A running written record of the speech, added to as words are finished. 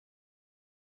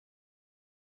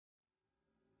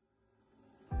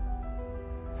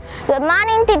Good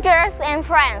morning, teachers and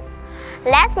friends.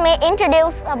 Let me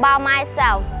introduce about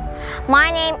myself.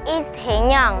 My name is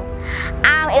Thiện.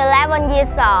 I'm 11 years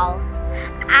old.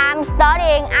 I'm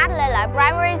studying at Lê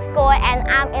Primary School and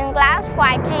I'm in class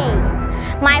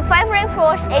 5G. My favorite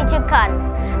fruit is chicken.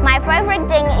 My favorite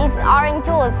thing is orange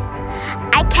juice.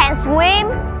 I can swim,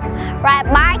 ride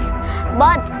bike,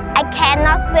 but I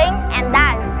cannot sing and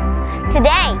dance.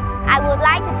 Today, I would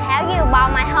like to tell you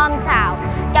about my hometown,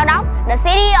 Châu Đốc, the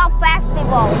city of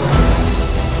festivals.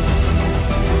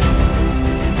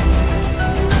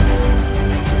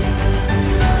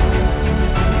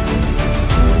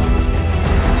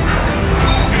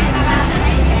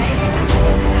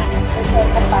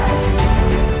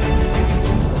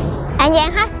 An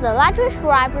Giang has the largest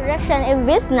rice production in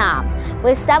Vietnam,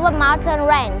 with 7 mountain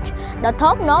ranges, the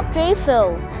top Nop tree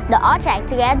field, the orchard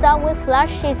together with flood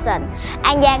season.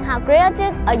 An Giang has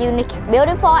created a unique,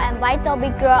 beautiful and vital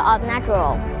picture of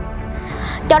nature.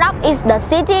 Châu Đốc is the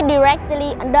city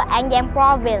directly under An Giang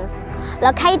province,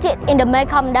 located in the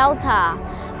Mekong Delta,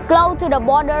 close to the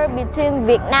border between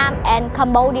Vietnam and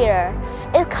Cambodia.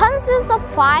 It consists of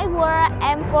 5 rural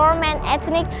and 4 main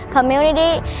ethnic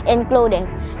communities, including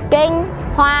Kinh,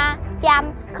 Hoa,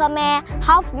 Cham, Khmer,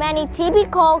 have many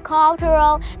typical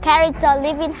cultural characters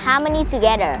live in harmony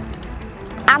together.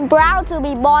 I'm proud to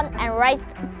be born and raised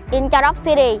in Châu Đốc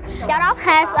City. Châu Đốc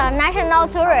has a national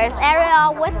tourist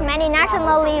area with many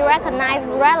nationally recognized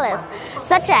relics,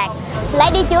 such as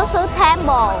Lady Chúa Xứ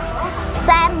Temple,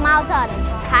 Sam Mountain,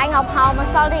 Hải Ngọc Hầu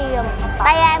Mausoleum,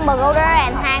 Tây An Pagoda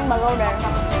and Hang Pagoda.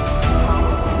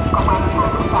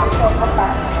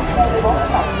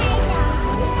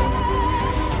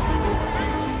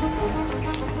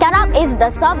 Châu Đốc is the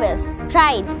service,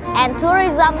 trade, and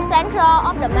tourism center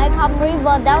of the Mekong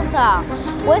River Delta,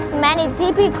 with many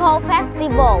typical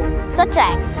festivals such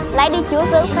as Lady Chúa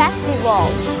Xứ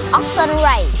Festival, Oxen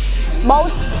Race,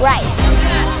 Boat Race.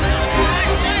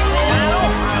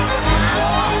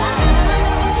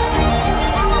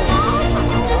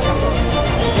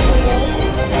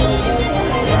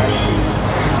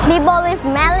 People live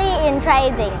mainly in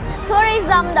trading.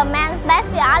 Tourism, the main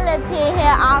specialty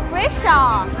here are fish,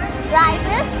 dry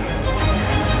fish,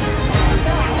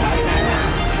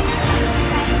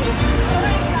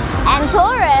 and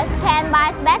tourists can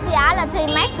buy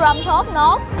specialty made from thốt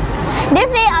nốt. This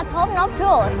is a thốt nốt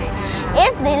juice.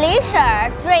 It's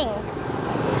delicious drink.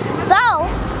 So,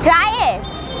 try it.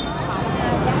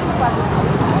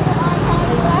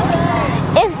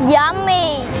 It's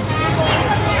yummy.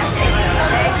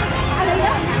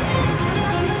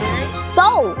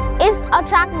 So, it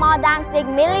attracts more than 6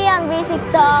 million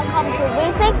visitors come to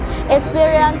visit,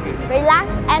 experience, relax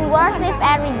and worship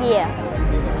every year.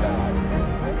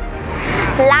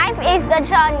 Life is a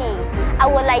journey. I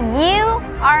would like you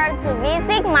all to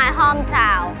visit my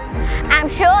hometown. I'm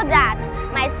sure that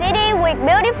my city with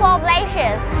beautiful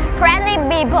places, friendly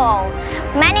people,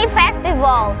 many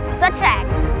festivals such as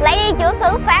Lady Chúa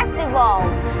Xứ Festival,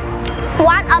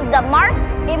 one of the most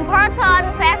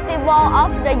important festivals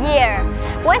of the year,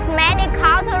 with many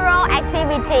cultural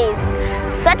activities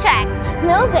such as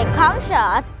music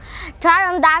concerts,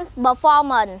 talent dance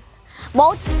performance,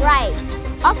 boat race,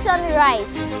 auction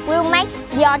race will make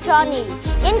your journey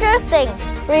interesting,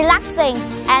 relaxing,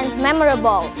 and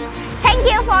memorable. Thank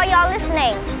you for your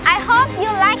listening. I hope you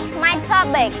like my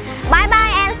topic. Bye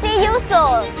bye and see you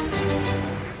soon.